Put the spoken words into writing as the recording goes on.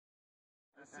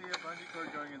see a bungee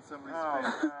cord going in somebody's face.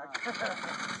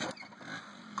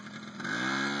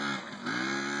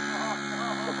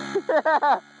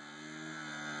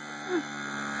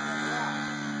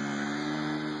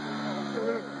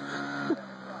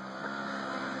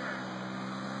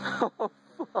 Oh,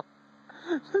 fuck.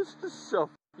 This is so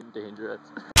fucking dangerous.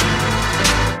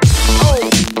 Oh,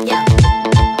 yeah.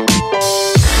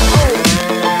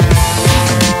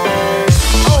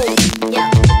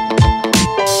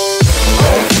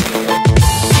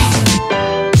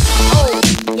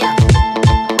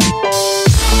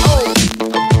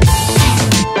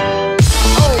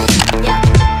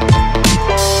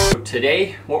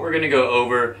 Today, what we're going to go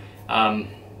over,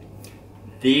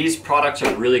 these products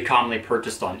are really commonly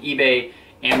purchased on eBay,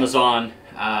 Amazon,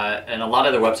 and a lot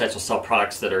of other websites will sell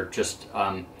products that are just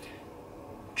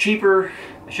cheaper,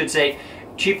 I should say,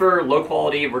 cheaper, low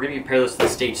quality. We're going to compare this to the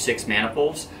Stage 6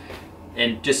 manifolds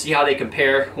and just see how they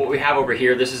compare. What we have over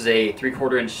here, this is a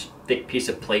 3/4 inch thick piece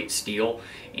of plate steel,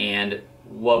 and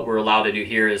what we're allowed to do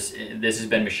here is this has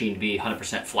been machined to be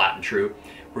 100% flat and true.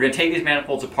 We're going to take these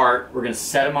manifolds apart, we're going to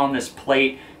set them on this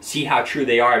plate, see how true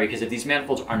they are, because if these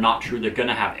manifolds are not true, they're going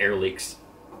to have air leaks.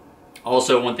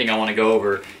 Also, one thing I want to go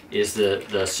over is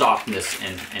the softness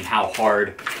and how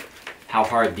hard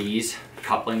these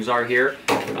couplings are here.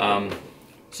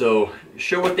 So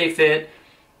show what they fit,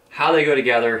 how they go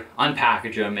together,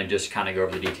 unpackage them, and just kind of go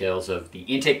over the details of the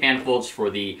intake manifolds for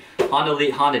the Honda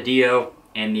Elite, Honda Dio,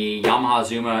 and the Yamaha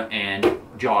Zuma and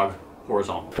Jog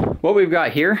horizontal. What we've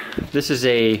got here, this is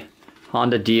a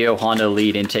Honda Dio, Honda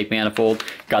Elite intake manifold.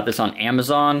 Got this on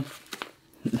Amazon.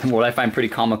 What I find pretty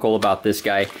comical about this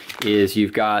guy is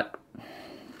you've got,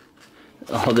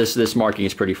 oh, this marking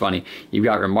is pretty funny. You've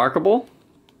got remarkable,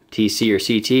 TC or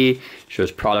CT,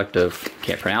 shows product of,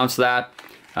 can't pronounce that.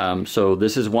 So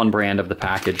this is one brand of the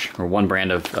package, or one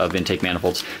brand of intake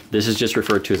manifolds. This is just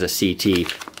referred to as a CT.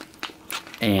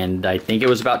 And I think it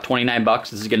was about 29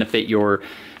 bucks. This is gonna fit your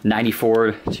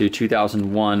 94 to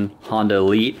 2001 Honda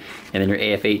Elite, and then your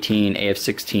AF18,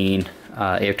 AF16,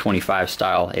 AF25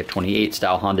 style, AF28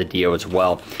 style Honda Dio as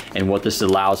well. And what this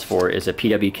allows for is a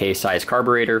PWK size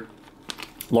carburetor,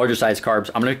 larger size carbs.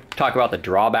 I'm going to talk about the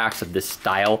drawbacks of this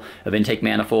style of intake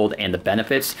manifold and the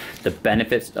benefits. The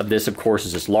benefits of this, of course,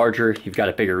 is it's larger, you've got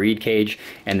a bigger reed cage,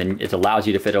 and then it allows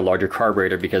you to fit a larger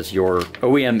carburetor because your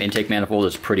OEM intake manifold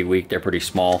is pretty weak, they're pretty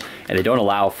small, and they don't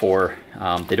allow for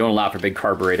big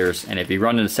carburetors. And if you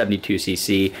run in a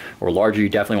 72cc or larger, you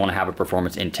definitely want to have a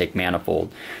performance intake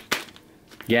manifold.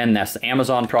 Again, that's the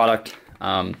Amazon product.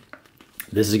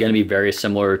 This is going to be very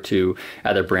similar to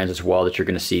other brands as well that you're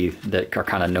going to see that are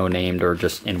kind of no-named or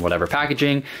just in whatever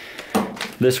packaging.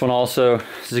 This one also,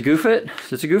 is this a GooFit? Is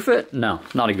this a GooFit? No,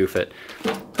 not a GooFit.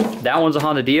 That one's a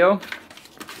Honda Dio.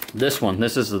 This one,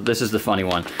 this is the funny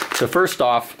one. So first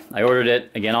off, I ordered it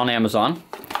again on Amazon.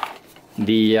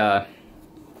 The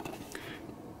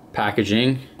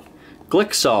packaging,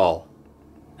 Glixol,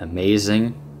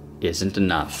 amazing isn't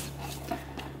enough.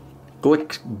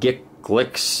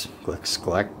 Glixol,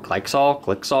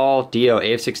 Dio,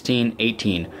 AF16,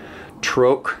 18.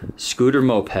 Troke scooter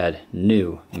moped,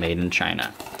 new, made in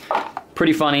China.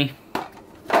 Pretty funny.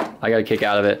 I got a kick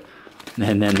out of it.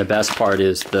 And then the best part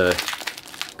is the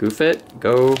GooFit,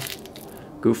 Goofier,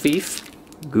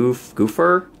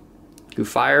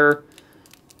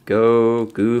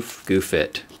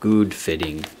 GooFit, good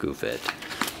fitting GooFit.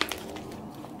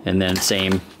 And then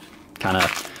same kind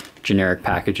of generic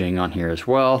packaging on here as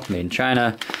well, made in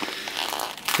China.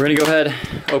 We're gonna go ahead,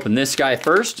 open this guy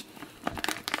first.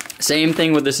 Same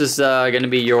thing with this is gonna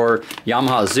be your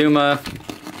Yamaha Zuma,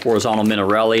 horizontal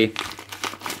Minarelli.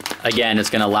 Again,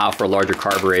 it's gonna allow for a larger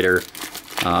carburetor.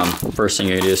 First thing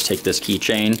you're gonna do is take this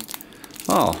keychain.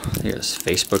 Oh, here's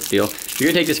Facebook deal.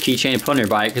 You're gonna take this keychain and put it on your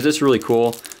bike because it's really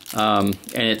cool. And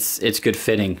it's good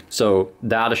fitting. So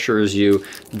that assures you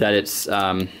that it's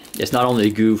not only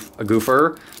a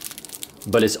goofer,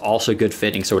 but it's also good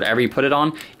fitting. So whatever you put it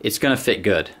on, it's gonna fit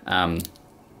good.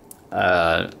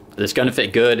 It's gonna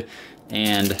fit good,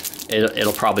 and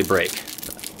it'll probably break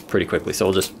pretty quickly. So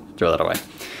we'll just throw that away.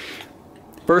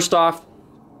 First off,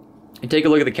 you take a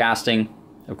look at the casting.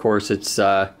 Of course, it's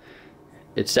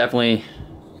definitely,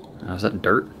 is that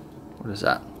dirt? What is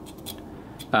that?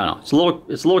 I don't know.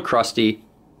 It's a little crusty.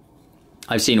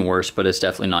 I've seen worse, but it's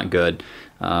definitely not good.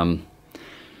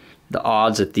 The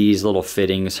odds that these little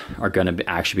fittings are going to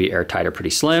actually be airtight are pretty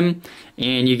slim,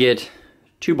 and you get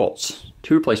two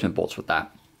replacement bolts with that.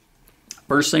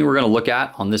 First thing we're going to look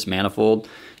at on this manifold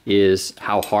is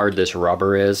how hard this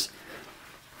rubber is.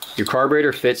 Your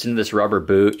carburetor fits into this rubber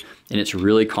boot, and it's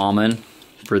really common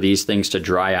for these things to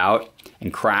dry out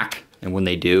and crack, and when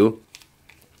they do,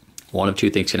 one of two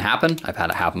things can happen. I've had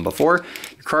it happen before.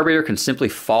 Your carburetor can simply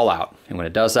fall out. And when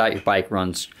it does that, your bike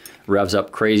revs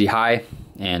up crazy high,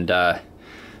 and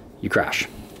you crash.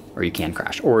 Or you can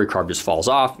crash. Or your carb just falls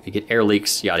off, you get air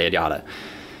leaks, yada, yada,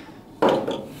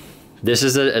 yada. This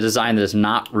is a design that is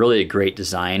not really a great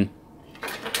design.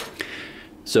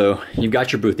 So you've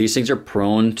got your boot. These things are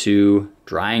prone to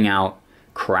drying out,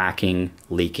 cracking,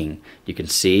 leaking. You can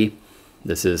see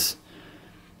this is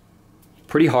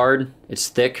pretty hard. It's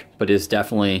thick, but it's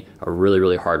definitely a really,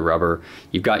 really hard rubber.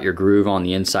 You've got your groove on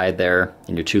the inside there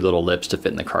and your two little lips to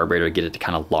fit in the carburetor to get it to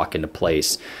kind of lock into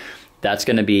place. That's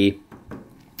going to be,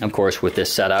 of course, with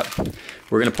this setup.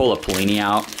 We're going to pull a Polini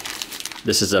out.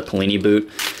 This is a Polini boot,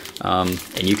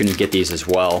 and you can get these as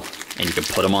well, and you can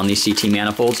put them on these CT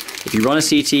manifolds. If you run a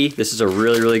CT, this is a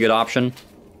really, really good option.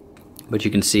 But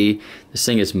you can see this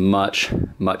thing is much,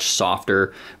 much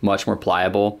softer, much more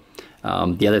pliable.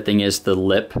 The other thing is the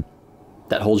lip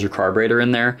that holds your carburetor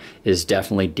in there is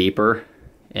definitely deeper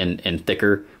and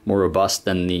thicker, more robust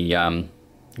than the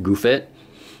GooFit.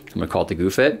 I'm gonna call it the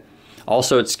GooFit.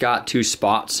 Also, it's got two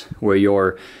spots where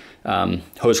your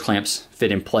hose clamps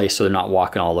fit in place so they're not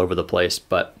walking all over the place.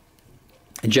 But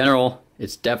in general,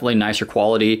 it's definitely nicer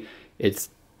quality. It's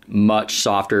much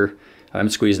softer. I'm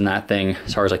squeezing that thing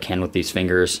as hard as I can with these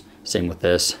fingers. Same with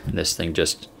this. This thing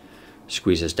just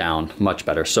squeezes down much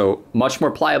better. So much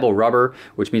more pliable rubber,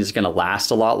 which means it's gonna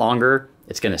last a lot longer.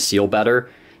 It's gonna seal better.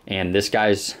 And this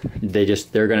guy's,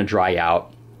 they're gonna dry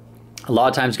out. A lot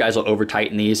of times guys will over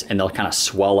tighten these and they'll kind of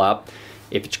swell up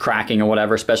if it's cracking or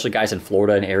whatever, especially guys in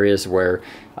Florida and areas where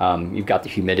you've got the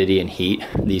humidity and heat.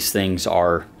 These things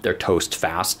they're toast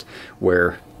fast,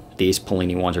 where these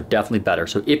Polini ones are definitely better.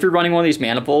 So if you're running one of these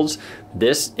manifolds,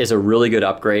 this is a really good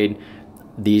upgrade.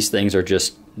 These things are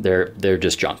just, they're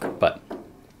just junk. But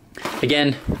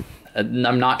again,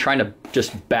 I'm not trying to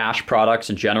just bash products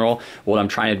in general. What I'm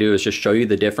trying to do is just show you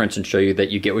the difference and show you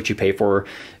that you get what you pay for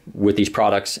with these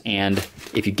products. And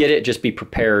if you get it, just be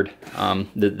prepared.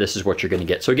 This is what you're going to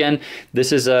get. So again,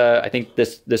 this is I think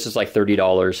this is like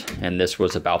 $30, and this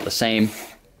was about the same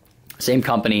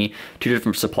company, two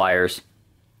different suppliers.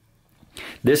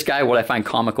 This guy, what I find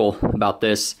comical about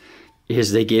this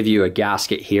is they give you a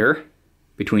gasket here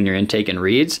between your intake and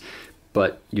reeds,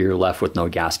 but you're left with no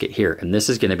gasket here. And this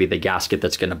is going to be the gasket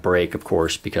that's going to break, of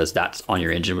course, because that's on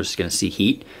your engine, which is going to see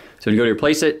heat. So when you go to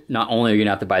replace it, not only are you going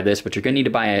to have to buy this, but you're going to need to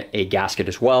buy a gasket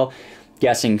as well.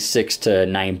 Guessing $6 to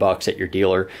 $9 at your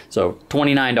dealer. So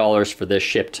 $29 for this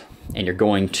shipped, and you're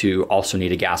going to also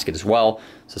need a gasket as well.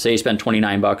 So say you spend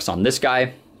 $29 on this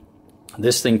guy,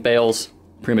 this thing fails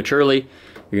prematurely,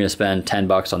 you're going to spend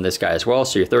 $10 on this guy as well.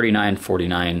 So you're $39,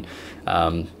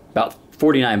 $49, about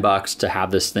 $49 to have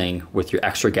this thing with your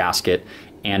extra gasket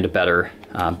and a better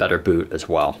boot as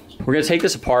well. We're going to take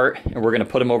this apart and we're going to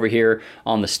put them over here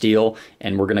on the steel,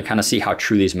 and we're going to kind of see how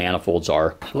true these manifolds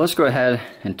are. So let's go ahead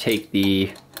and take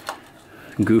the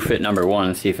GooFit number 1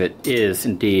 and see if it is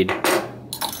indeed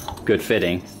good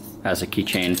fitting, as a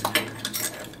keychain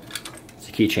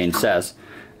says.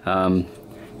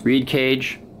 Reed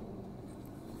cage,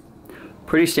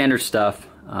 pretty standard stuff.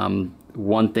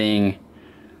 One thing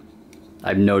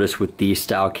I've noticed with these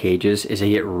style cages is they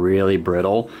get really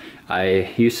brittle.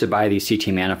 I used to buy these CT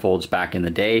manifolds back in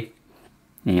the day,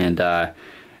 and I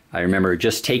remember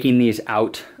just taking these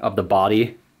out of the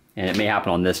body, and it may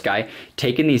happen on this guy,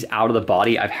 taking these out of the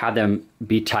body, I've had them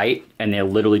be tight and they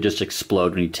literally just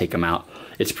explode when you take them out.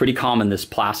 It's pretty common this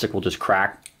plastic will just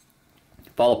crack,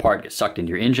 fall apart, get sucked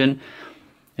into your engine.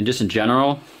 And just in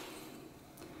general,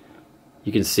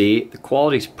 you can see the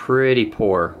quality's pretty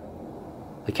poor.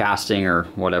 The casting or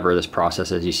whatever this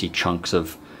process is, you see chunks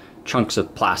of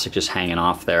plastic just hanging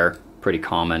off there, pretty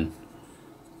common.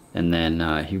 And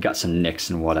then you've got some nicks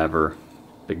and whatever,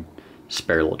 big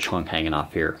spare little chunk hanging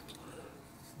off here.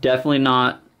 Definitely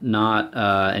not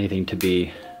anything to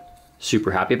be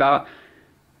super happy about.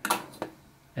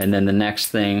 And then the next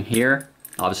thing here,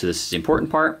 obviously this is the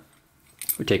important part.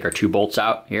 We take our 2 bolts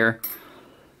out here.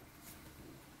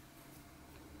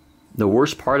 The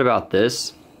worst part about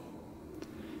this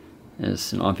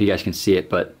is, I don't know if you guys can see it,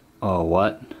 but oh,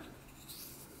 what?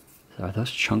 Are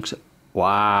those chunks?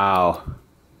 Wow.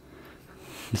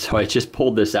 So I just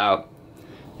pulled this out.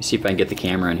 Let me see if I can get the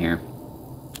camera in here.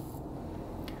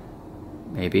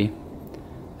 Maybe.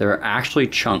 There are actually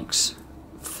chunks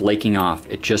flaking off.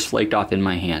 It just flaked off in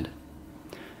my hand.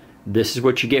 This is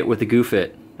what you get with the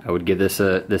GooFit. I would give this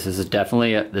a, this is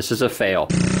a fail.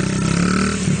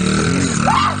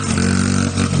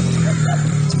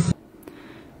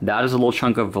 That is a little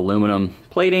chunk of aluminum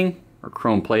plating or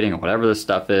chrome plating or whatever this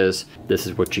stuff is. This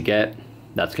is what you get.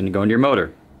 That's going to go into your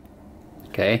motor.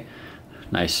 Okay.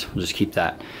 Nice, we'll just keep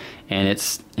that. And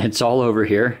it's all over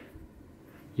here.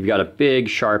 You've got a big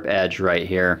sharp edge right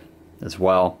here as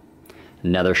well.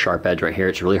 Another sharp edge right here.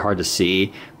 It's really hard to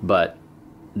see, but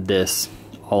this,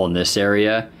 all in this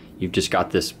area, you've just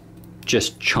got this,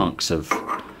 just chunks of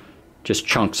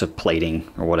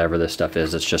plating or whatever this stuff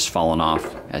is. It's just falling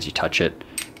off as you touch it.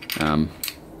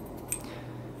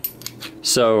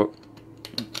 So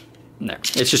there,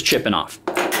 it's just chipping off.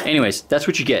 Anyways, that's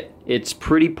what you get. It's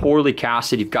pretty poorly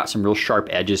casted. You've got some real sharp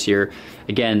edges here.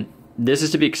 Again, this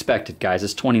is to be expected, guys.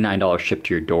 It's $29 shipped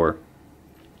to your door.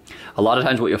 A lot of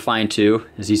times what you'll find too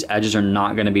is these edges are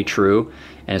not going to be true,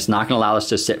 and it's not going to allow us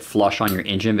to sit flush on your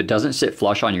engine. If it doesn't sit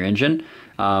flush on your engine,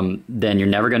 then you're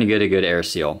never going to get a good air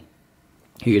seal.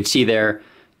 You can see there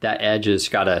that edge has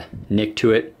got a nick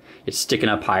to it. It's sticking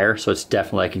up higher, so it's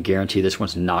definitely, I can guarantee this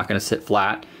one's not going to sit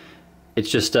flat. It's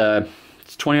just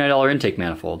it's $29 intake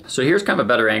manifold. So here's kind of a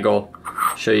better angle,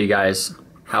 show you guys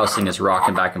how this thing is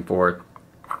rocking back and forth,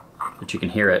 but you can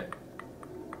hear it.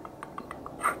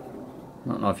 I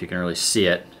don't know if you can really see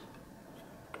it,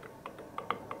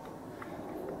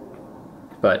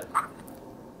 but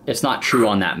it's not true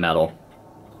on that metal.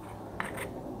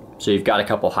 So you've got a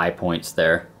couple high points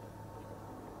there,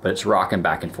 but it's rocking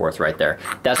back and forth right there.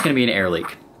 That's going to be an air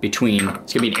leak between,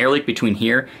 it's going to be an air leak between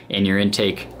here and your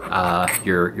intake,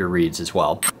 your reeds as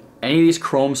well. Any of these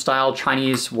chrome style,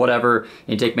 Chinese, whatever,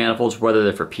 intake manifolds, whether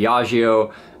they're for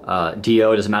Piaggio,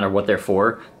 DO, doesn't matter what they're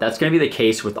for, that's going to be the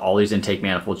case with all these intake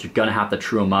manifolds. You're going to have to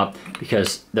true them up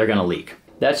because they're going to leak.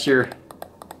 That's your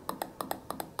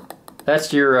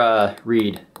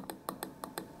reed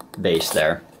base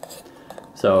there.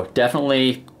 So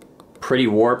definitely pretty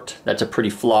warped. That's a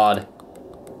pretty flawed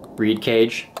reed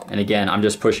cage. And again, I'm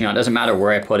just pushing on, it doesn't matter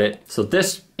where I put it. So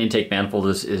this intake manifold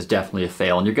is definitely a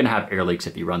fail, and you're gonna have air leaks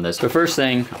if you run this. The first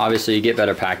thing, obviously you get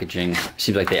better packaging.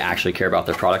 Seems like they actually care about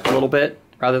their product a little bit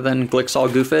rather than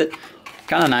Glixol goof it.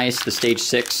 Kind of nice, the Stage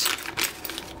 6.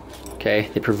 Okay,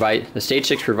 the Stage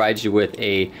 6 provides you with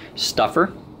a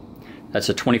stuffer. That's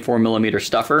a 24mm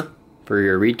stuffer for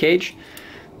your reed cage.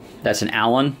 That's an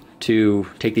Allen to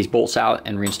take these bolts out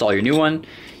and reinstall your new one.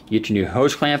 You get your new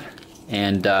hose clamp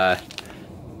and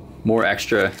more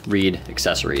extra reed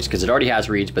accessories, because it already has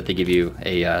reeds, but they give you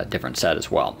a different set as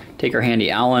well. Take our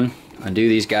handy Allen, undo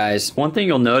these guys. One thing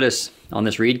you'll notice on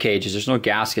this reed cage is there's no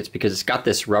gaskets because it's got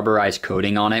this rubberized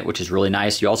coating on it, which is really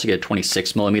nice. You also get a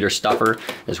 26mm stuffer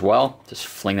as well. Just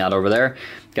fling that over there.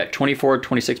 You've got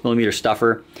 26mm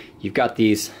stuffer. You've got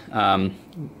these kind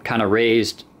of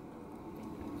raised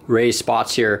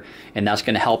spots here, and that's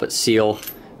going to help it seal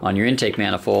on your intake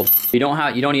manifold. You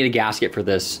don't need a gasket for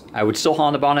this. I would still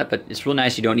Honda on it, but it's really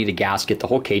nice you don't need a gasket. The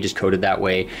whole cage is coated that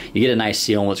way. You get a nice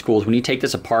seal, and what's cool is when you take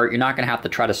this apart, you're not going to have to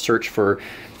try to search for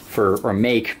or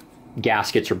make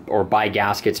gaskets or buy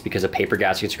gaskets because the paper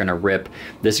gaskets are going to rip.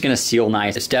 This is going to seal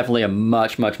nice. It's definitely a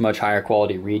much higher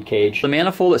quality reed cage. The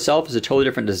manifold itself is a totally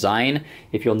different design.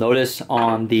 If you'll notice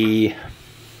on the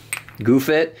Goof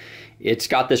It, it's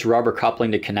got this rubber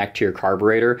coupling to connect to your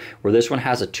carburetor, where this one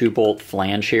has a 2-bolt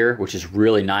flange here, which is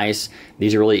really nice.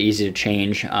 These are really easy to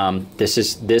change.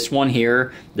 This one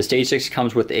here, the Stage 6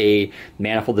 comes with a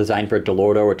manifold designed for a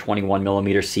Delorto or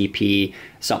 21mm CP,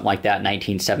 something like that,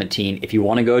 1917. If you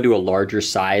want to go to a larger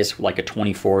size, like a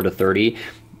 24 to 30,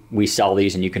 we sell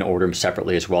these and you can order them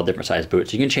separately as well, different size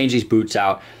boots. You can change these boots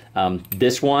out.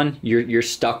 This one, you're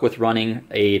stuck with running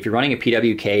if you're running a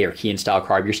PWK or Keihin style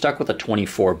carb, you're stuck with a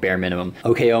 24 bare minimum.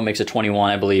 OKO makes a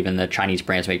 21, I believe, and the Chinese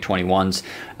brands make 21s.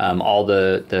 All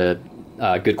the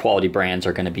good quality brands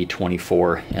are going to be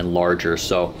 24 and larger.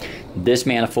 So this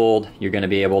manifold you're going to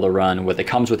be able to run with, it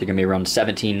comes with, you're going to be running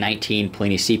 17, 19,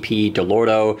 Polini CP,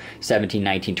 Delorto, 17,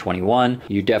 19, 21.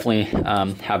 You definitely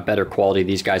have better quality.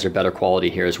 These guys are better quality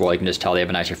here as well. You can just tell they have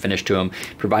a nicer finish to them.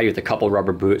 Provide you with a couple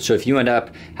rubber boots. So if you end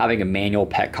up having a manual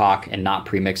petcock and not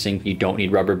pre-mixing, you don't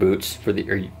need rubber boots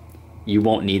you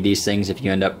won't need these things if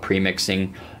you end up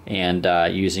pre-mixing and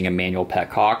using a manual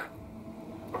petcock.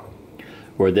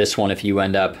 Where this one, if you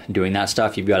end up doing that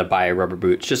stuff, you've got to buy a rubber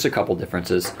boot. It's just a couple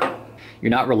differences. You're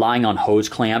not relying on hose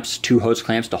clamps, 2 hose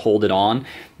clamps to hold it on.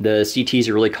 The CTs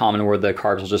are really common where the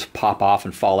carbs will just pop off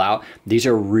and fall out. These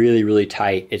are really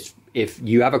tight. If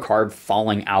you have a carb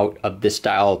falling out of this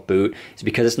style of boot, it's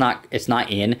because it's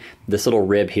not in. This little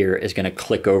rib here is going to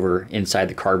click over inside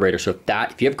the carburetor. So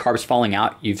if you have carbs falling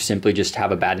out, you simply just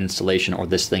have a bad installation, or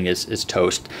this thing is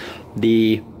toast.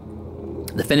 The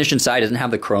finish inside doesn't have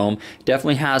the chrome.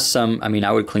 Definitely has some, I mean,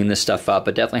 I would clean this stuff up,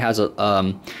 but definitely has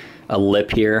a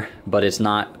lip here, but it's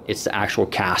the actual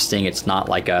casting. It's not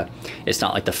like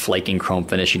the flaking chrome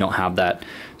finish. You don't have that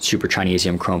super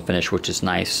Chinesium chrome finish, which is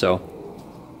nice. So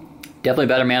Definitely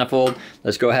better manifold.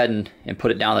 Let's go ahead and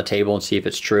put it down on the table and see if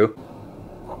it's true.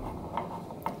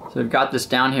 So we've got this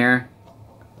down here.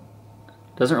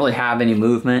 Doesn't really have any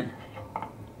movement.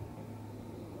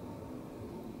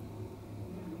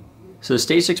 So the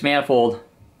stage 6 manifold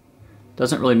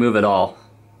doesn't really move at all.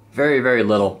 Very, very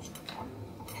little.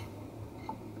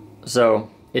 So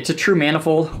it's a true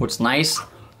manifold. What's nice,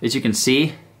 as you can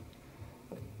see,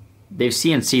 they've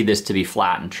CNC'd this to be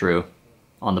flat and true.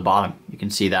 On the bottom, you can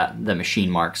see that, the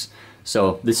machine marks.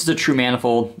 So this is a true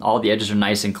manifold. All the edges are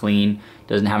nice and clean.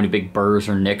 Doesn't have any big burrs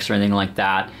or nicks or anything like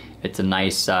that. It's a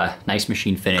nice, nice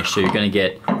machine finish. So you're gonna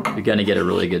get a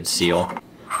really good seal.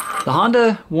 The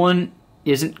Honda one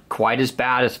isn't quite as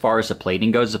bad as far as the plating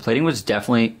goes. The plating was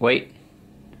definitely, wait,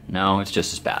 no, it's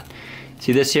just as bad.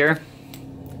 See this here?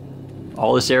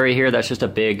 All this area here, that's just a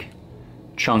big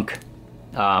chunk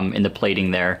in the plating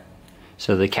there.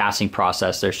 So the casting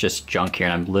process, there's just junk here,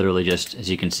 and I'm literally just, as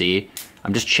you can see,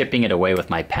 I'm just chipping it away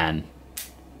with my pen.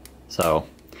 So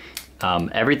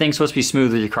everything's supposed to be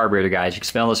smooth with your carburetor, guys. You can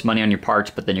spend all this money on your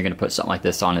parts, but then you're gonna put something like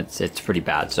this on, it's pretty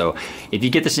bad. So if you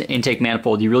get this intake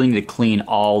manifold, you really need to clean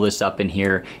all this up in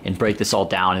here and break this all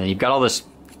down. And then you've got all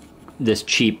this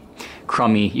cheap,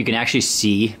 crummy, you can actually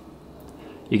see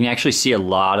a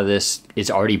lot of this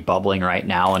is already bubbling right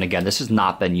now. And again, this has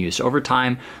not been used. Over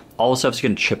time, all the stuff's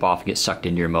gonna chip off and get sucked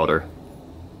into your motor.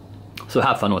 So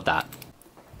have fun with that.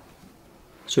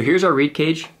 So here's our reed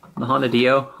cage, the Honda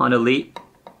Dio, Honda Elite.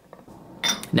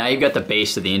 Now you've got the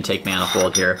base of the intake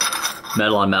manifold here,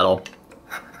 metal on metal.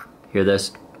 Hear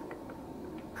this?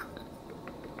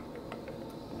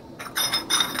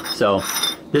 So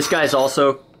this guy's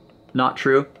also not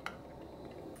true.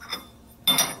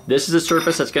 This is a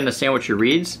surface that's gonna sandwich your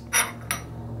reeds.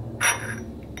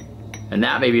 And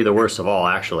that may be the worst of all,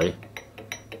 actually.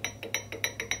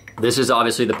 This is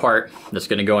obviously the part that's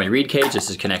gonna go in your reed cage. This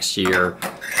is connects to your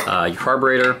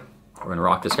carburetor. We're gonna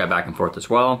rock this guy back and forth as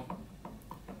well.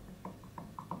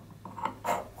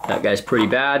 That guy's pretty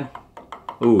bad.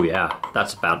 Ooh, yeah,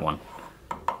 that's a bad one.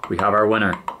 We have our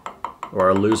winner, or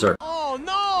our loser. Oh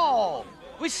no!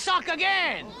 We suck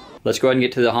again! Let's go ahead and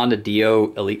get to the Honda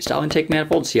Dio Elite style intake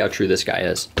manifold and see how true this guy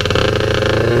is.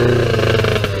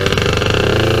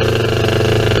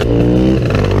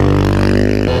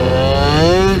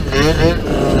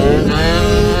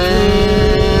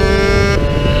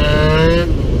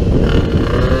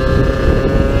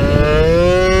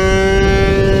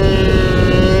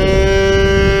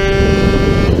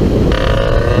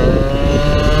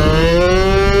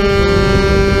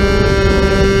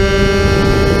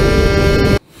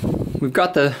 We've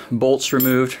got the bolts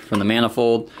removed from the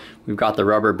manifold. We've got the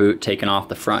rubber boot taken off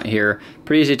the front here.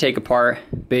 Pretty easy to take apart.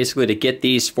 Basically, to get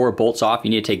these 4 bolts off, you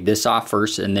need to take this off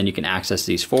first, and then you can access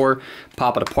these 4.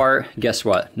 Pop it apart. Guess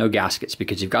what? No gaskets,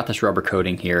 because you've got this rubber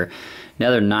coating here.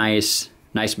 Another nice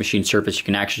machine surface. You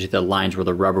can actually see the lines where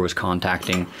the rubber was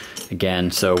contacting again.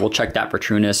 So we'll check that for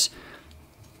trueness.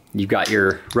 You've got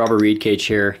your rubber reed cage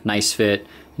here. Nice fit.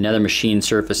 Another machine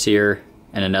surface here.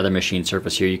 And another machine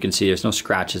surface here. You can see there's no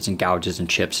scratches and gouges and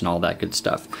chips and all that good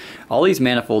stuff. All these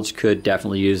manifolds could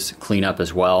definitely use cleanup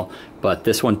as well, but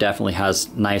this one definitely has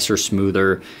nicer,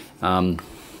 smoother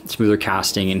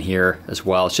casting in here as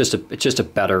well. It's just a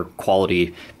better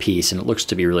quality piece, and it looks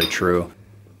to be really true.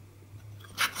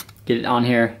 Get it on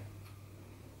here.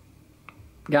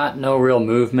 Got no real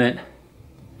movement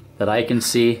that I can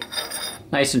see.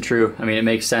 Nice and true. I mean, it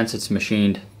makes sense. It's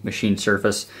machined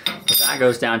surface. But that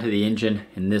goes down to the engine,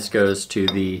 and this goes to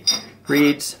the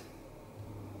reeds.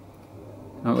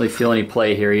 I don't really feel any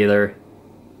play here either.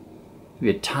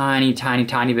 Maybe a tiny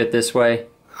bit this way.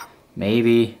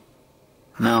 Maybe.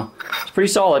 No. It's pretty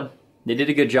solid. They did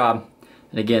a good job.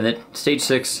 And again, that stage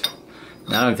 6,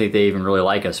 I don't think they even really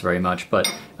like us very much, but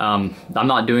I'm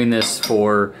not doing this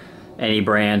for any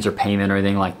brands or payment or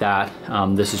anything like that.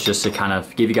 This is just to kind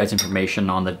of give you guys information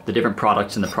on the different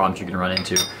products and the problems you're gonna run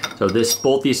into. So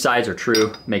both these sides are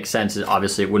true. Makes sense.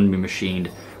 Obviously it wouldn't be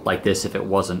machined like this if it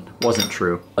wasn't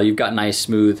true. You've got nice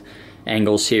smooth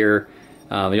angles here.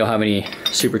 You don't have any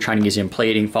super Chinese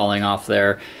plating falling off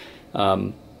there.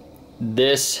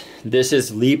 This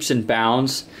is leaps and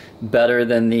bounds better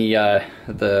than the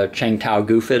Changtao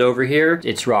Goofit over here.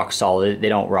 It's rock solid. They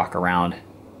don't rock around.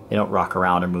 They don't rock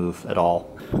around or move at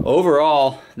all.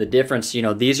 Overall, the difference, you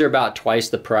know, these are about twice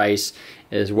the price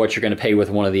is what you're gonna pay with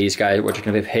one of these guys, what you're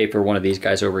gonna pay for one of these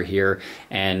guys over here.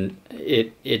 And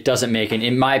it doesn't make,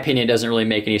 in my opinion, it doesn't really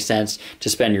make any sense to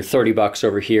spend your 30 bucks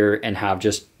over here and have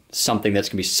just something that's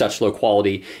gonna be such low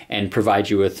quality and provide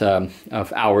you with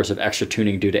hours of extra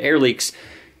tuning due to air leaks.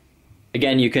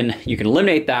 Again, you can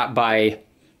eliminate that by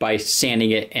by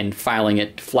sanding it and filing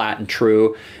it flat and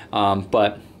true.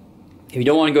 But if you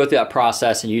don't want to go through that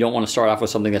process and you don't want to start off with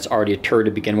something that's already a turd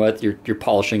to begin with, you're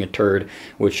polishing a turd,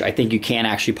 which I think you can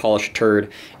actually polish a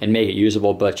turd and make it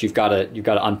usable, but you've got an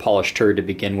unpolished turd to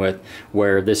begin with,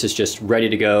 where this is just ready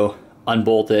to go.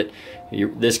 Unbolt it.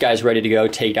 This guy's ready to go.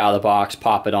 Take it out of the box,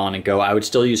 pop it on, and go. I would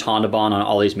still use Honda Bond on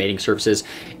all these mating surfaces.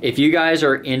 If you guys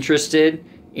are interested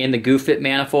in the GooFit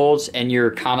manifolds and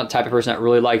you're kind of the type of person that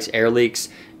really likes air leaks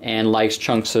and likes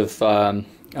chunks of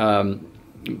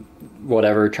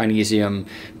whatever, Chinesium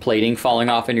plating falling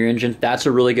off in your engine, that's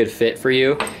a really good fit for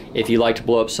you. If you like to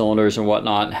blow up cylinders and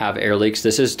whatnot and have air leaks,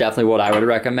 this is definitely what I would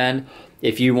recommend.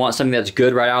 If you want something that's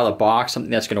good right out of the box, something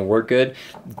that's going to work good,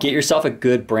 get yourself a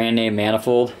good brand name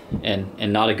manifold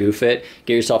and not a GooFit.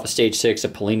 Get yourself a Stage 6, a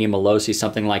Polini Melosi,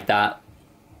 something like that.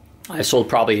 I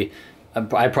probably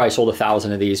sold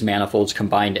 1,000 of these manifolds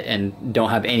combined and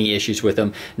don't have any issues with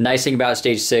them. Nice thing about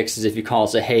Stage 6 is if you call and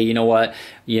say, hey, you know what,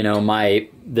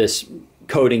 this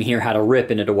coating here had a rip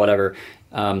in it or whatever.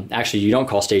 Actually, you don't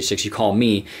call Stage 6, you call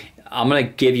me. I'm going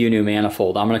to give you a new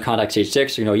manifold. I'm going to contact Stage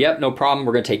 6. You know, yep, no problem.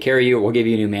 We're going to take care of you. We'll give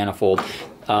you a new manifold.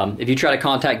 If you try to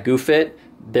contact GooFit,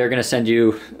 they're going to send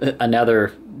you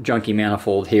another junky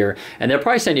manifold here. And they'll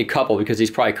probably send you a couple because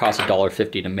these probably cost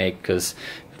 $1.50 to make, because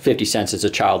 50 cents is a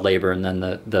child labor, and then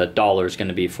the dollar is going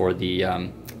to be for the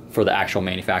actual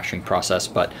manufacturing process.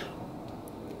 But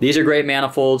these are great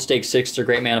manifolds. Stage 6 are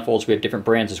great manifolds. We have different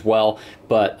brands as well,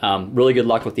 but really good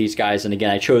luck with these guys. And again,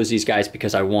 I chose these guys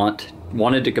because I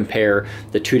wanted to compare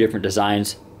the two different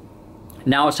designs.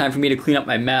 Now it's time for me to clean up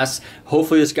my mess.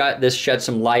 Hopefully this sheds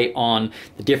some light on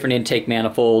the different intake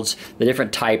manifolds, the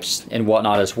different types and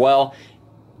whatnot as well.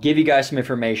 Give you guys some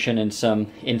information and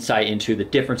some insight into the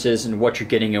differences and what you're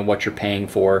getting and what you're paying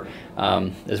for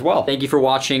as well. Thank you for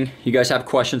watching. You guys have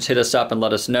questions, hit us up and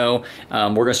let us know.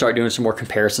 We're gonna start doing some more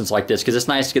comparisons like this because it's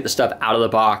nice to get the stuff out of the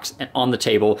box and on the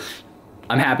table.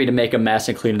 I'm happy to make a mess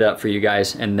and clean it up for you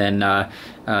guys, and then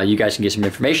you guys can get some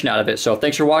information out of it. So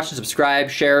thanks for watching,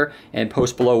 subscribe, share, and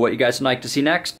post below what you guys would like to see next.